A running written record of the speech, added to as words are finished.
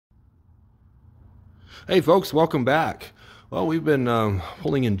Hey folks, welcome back. Well, we've been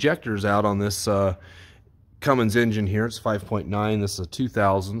pulling injectors out on this Cummins engine here. It's 5.9. This is a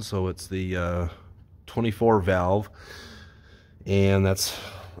 2000, so it's the 24 valve, and that's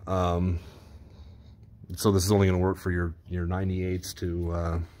so this is only going to work for your 98s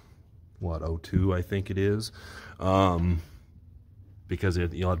to what, 02 I think it is, because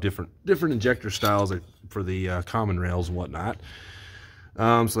you'll have different injector styles for the common rails and whatnot.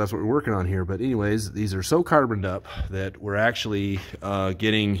 So that's what we're working on here. But anyways, these are so carboned up that we're actually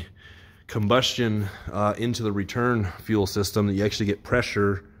getting combustion into the return fuel system, that you actually get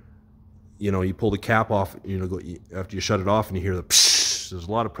pressure. You know, you pull the cap off, after you shut it off, and you hear the psh. There's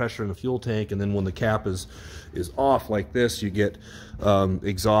a lot of pressure in the fuel tank, and then when the cap is off like this, you get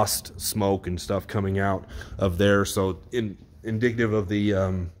exhaust smoke and stuff coming out of there. So indicative of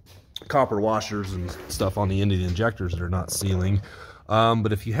the copper washers and stuff on the end of the injectors that are not sealing.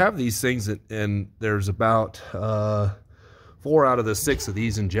 But if you have these things, and there's about 4 out of the 6 of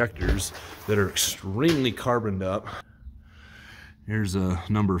these injectors that are extremely carboned up. Here's a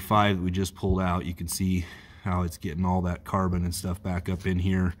number 5 that we just pulled out. You can see how it's getting all that carbon and stuff back up in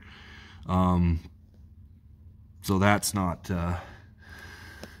here. So that's not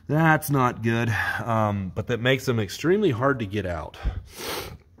good. But that makes them extremely hard to get out.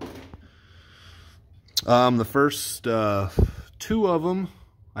 The first 2 of them,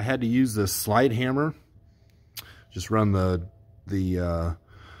 I had to use this slide hammer. Just run the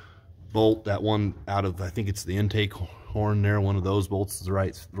bolt, that one out of, I think it's the intake horn there. One of those bolts is the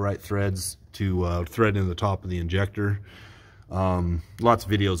right threads to thread in the top of the injector. Lots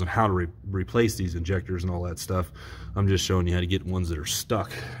of videos on how to replace these injectors and all that stuff. I'm just showing you how to get ones that are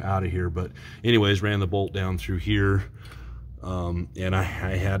stuck out of here. But anyways, ran the bolt down through here. And I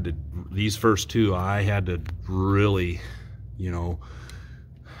had to, these first 2, I had to really,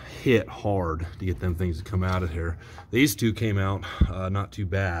 hit hard to get them things to come out of here. These 2 came out not too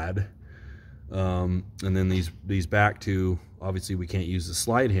bad. And then these back 2, obviously we can't use the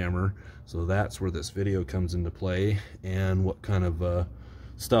slide hammer, so that's where this video comes into play, and what kind of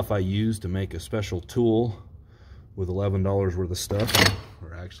stuff I use to make a special tool with $11 worth of stuff,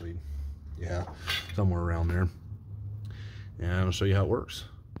 or actually, yeah, somewhere around there. And I'll show you how it works.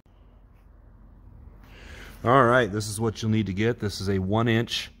 All right, this is what you'll need to get. This is a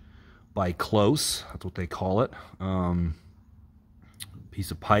 1-inch by close, that's what they call it,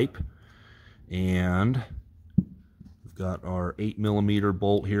 piece of pipe. And we've got our 8mm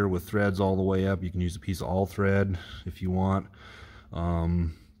bolt here with threads all the way up. You can use a piece of all thread if you want,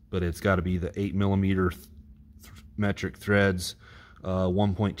 but it's got to be the 8mm metric threads.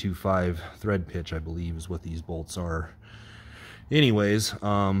 1.25 thread pitch, I believe, is what these bolts are. Anyways,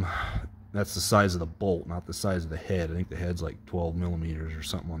 that's the size of the bolt, not the size of the head. I think the head's like 12mm or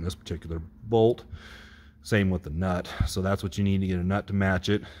something on this particular bolt. Same with the nut. So that's what you need to get a nut to match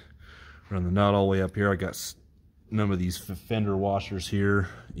it. Run the nut all the way up here. I got none of these fender washers here.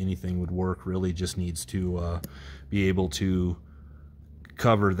 Anything would work, really. Just needs to be able to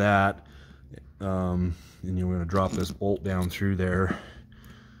cover that. And you're going to drop this bolt down through there.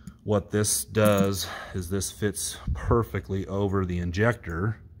 What this does is this fits perfectly over the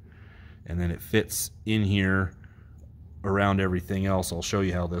injector, and then it fits in here around everything else. I'll show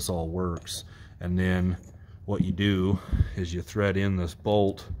you how this all works. And then what you do is you thread in this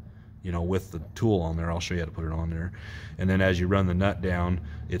bolt, with the tool on there. I'll show you how to put it on there. And then as you run the nut down,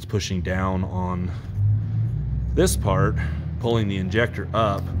 it's pushing down on this part, pulling the injector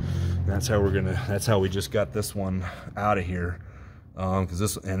up. That's how we just got this one out of here. Because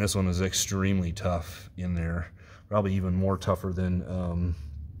this one is extremely tough in there, probably even more tougher than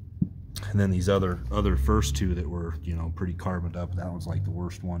these other first 2 that were pretty carboned up. That one's like the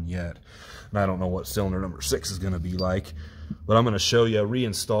worst one yet, and I don't know what cylinder number 6 is going to be like, but I'm going to show you a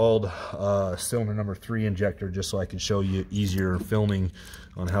reinstalled cylinder number 3 injector, just so I can show you easier filming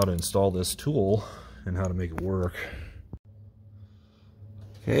on how to install this tool and how to make it work.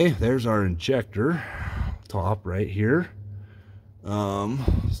 Okay, there's our injector top right here.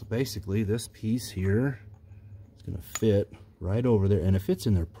 So basically this piece here is going to fit right over there, and it fits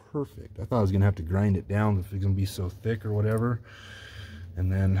in there perfect. I thought I was going to have to grind it down if it's going to be so thick or whatever.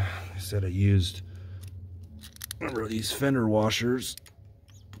 And then I said I used, remember, these fender washers.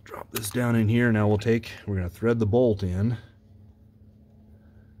 Drop this down in here. Now we're going to thread the bolt in.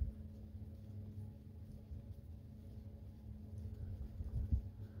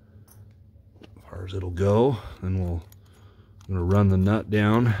 As far as it'll go, and I'm going to run the nut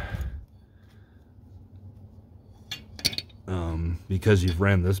down. Because you've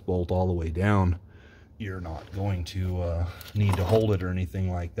ran this bolt all the way down, you're not going to need to hold it or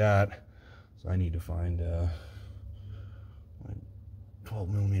anything like that. So I need to find my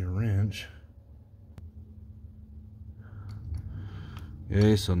 12mm wrench.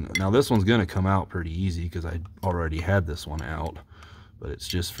 Okay, so now this one's gonna come out pretty easy because I already had this one out, but it's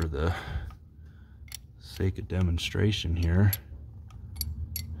just for the sake of demonstration here.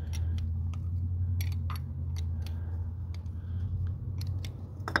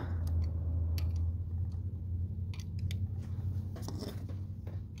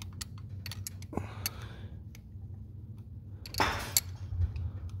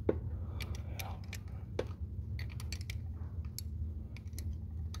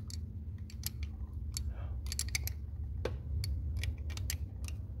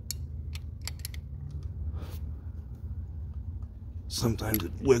 Sometimes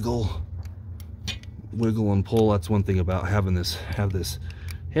it wiggle and pull. That's one thing about having this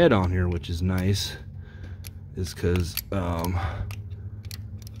head on here, which is nice, is because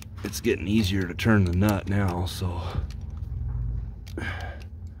it's getting easier to turn the nut now. So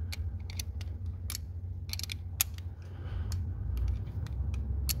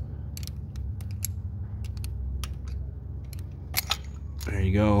there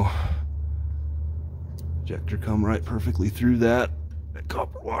you go. Injector come right perfectly through that. That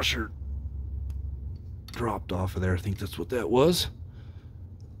copper washer dropped off of there. I think that's what that was.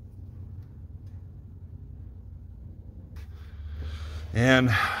 And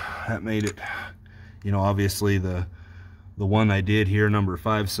that made it, you know, obviously the one I did here, number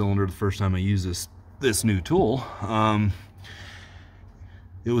 5 cylinder, the first time I used this new tool,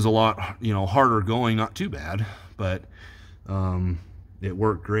 it was a lot, you know, harder going, not too bad, but it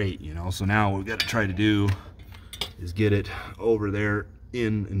worked great, you know. So now what we've got to try to do is get it over there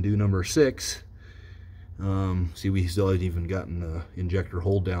in and do number 6. See, we still haven't even gotten the injector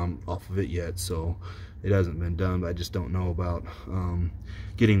hold down off of it yet, so it hasn't been done. But I just don't know about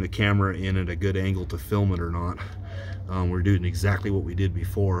getting the camera in at a good angle to film it or not. We're doing exactly what we did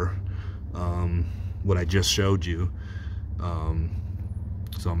before, what I just showed you. So I'm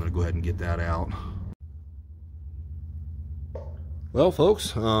going to go ahead and get that out. Well,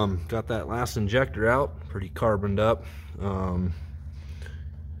 folks, got that last injector out, pretty carboned up, and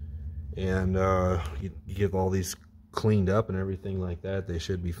you get all these cleaned up and everything like that, they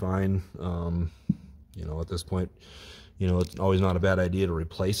should be fine. You know, at this point, you know, it's always not a bad idea to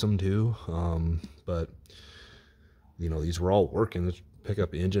replace them too, but you know, these were all working. Let's pick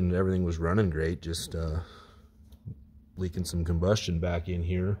up the engine and everything was running great, just leaking some combustion back in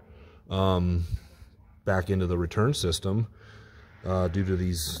here, back into the return system. Due to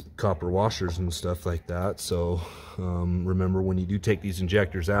these copper washers and stuff like that. So remember, when you do take these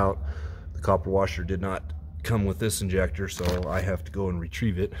injectors out, the copper washer did not come with this injector, so I have to go and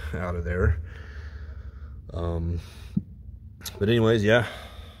retrieve it out of there. But anyways, yeah,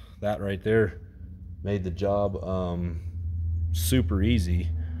 that right there made the job super easy.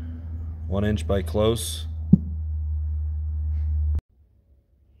 1 inch by close.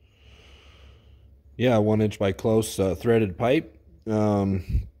 Yeah, 1 inch by close threaded pipe.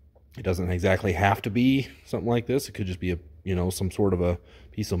 It doesn't exactly have to be something like this. It could just be a, you know, some sort of a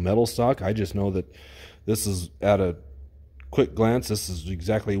piece of metal stock. I just know that this is, at a quick glance, this is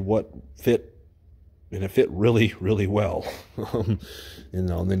exactly what fit, and it fit really, really well. You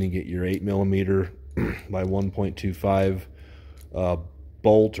know, and then you get your 8mm by 1.25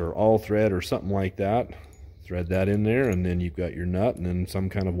 bolt or all thread or something like that. Thread that in there, and then you've got your nut, and then some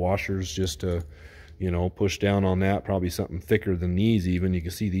kind of washers just to, you know, push down on that. Probably something thicker than these even. You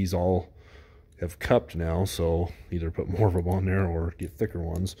can see these all have cupped now, so either put more of them on there or get thicker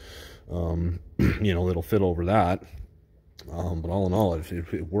ones, you know, that'll fit over that. But all in all,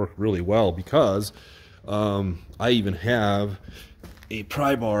 it worked really well, because I even have a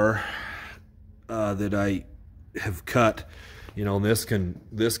pry bar that I have cut, you know, and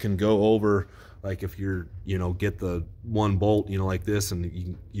this can go over, like if you're, you know, get the one bolt, you know, like this, and you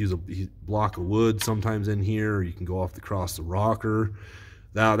can use a block of wood sometimes in here, or you can go off across the rocker.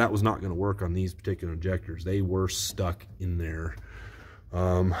 That was not going to work on these particular injectors. They were stuck in there.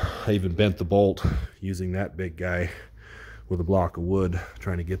 I even bent the bolt using that big guy with a block of wood,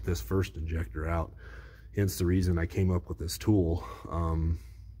 trying to get this first injector out. Hence the reason I came up with this tool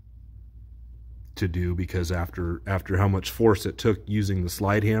to do, because after how much force it took using the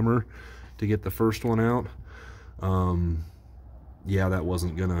slide hammer to get the first one out, yeah, that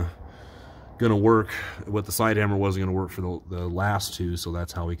wasn't gonna work. With the slide hammer wasn't gonna work for the last two, so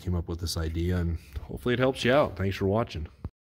that's how we came up with this idea, and hopefully it helps you out. Thanks for watching.